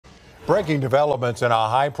Breaking developments in a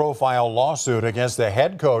high-profile lawsuit against the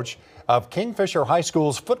head coach of Kingfisher High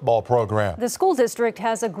School's football program. The school district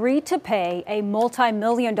has agreed to pay a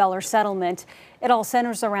multi-million-dollar settlement. It all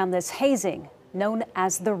centers around this hazing known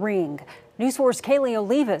as the Ring. News 4's Kaylee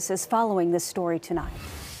Olivas is following this story tonight.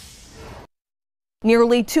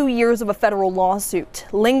 Nearly 2 years of a federal lawsuit,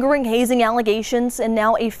 lingering hazing allegations, and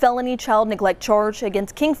now a felony child neglect charge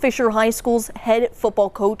against Kingfisher High School's head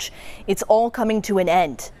football coach. It's all coming to an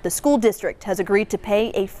end. The school district has agreed to pay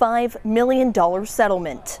a $5 million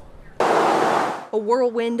settlement. A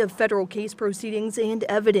whirlwind of federal case proceedings and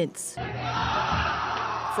evidence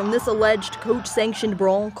from this alleged coach-sanctioned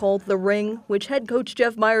brawl called the Ring, which head coach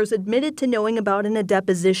Jeff Myers admitted to knowing about in a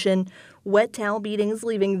deposition. Wet towel beatings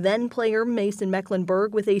leaving then-player Mason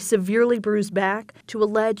Mecklenburg with a severely bruised back, to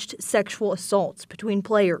alleged sexual assaults between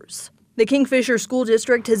players. The Kingfisher School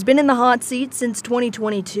District has been in the hot seat since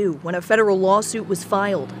 2022 when a federal lawsuit was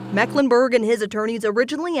filed. Mecklenburg and his attorneys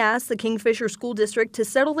originally asked the Kingfisher School District to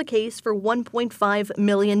settle the case for $1.5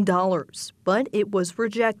 million, but it was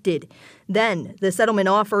rejected. Then the settlement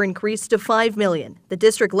offer increased to $5 million. The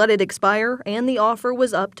district let it expire and the offer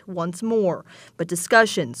was upped once more, but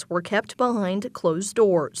discussions were kept behind closed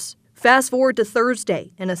doors. Fast forward to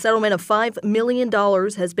Thursday, and a settlement of $5 million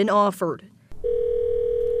has been offered.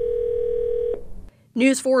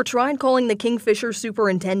 News 4 tried calling the Kingfisher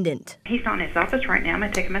superintendent. He's not in his office right now. I'm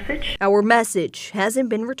going to take a message. Our message hasn't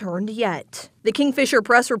been returned yet. The Kingfisher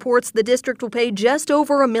Press reports the district will pay just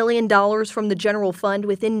over $1 million from the general fund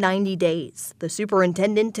within 90 days. The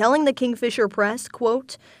superintendent telling the Kingfisher Press,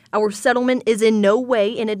 quote, "Our settlement is in no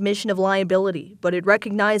way an admission of liability, but it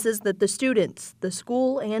recognizes that the students, the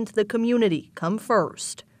school, and the community come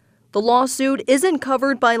first." The lawsuit isn't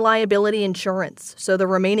covered by liability insurance, so the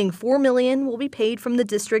remaining $4 million will be paid from the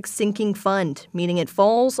district's sinking fund, meaning it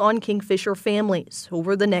falls on Kingfisher families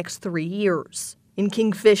over the next 3 years. In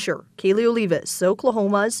Kingfisher, Kaylee Olivas,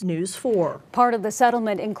 Oklahoma's News 4. Part of the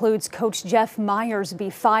settlement includes Coach Jeff Myers be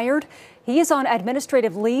fired. He is on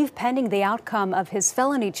administrative leave pending the outcome of his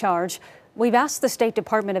felony charge. We've asked the State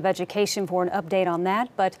Department of Education for an update on that,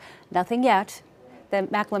 but nothing yet. The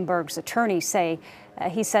Mecklenburg's attorneys say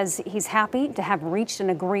he says he's happy to have reached an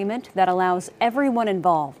agreement that allows everyone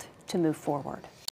involved to move forward.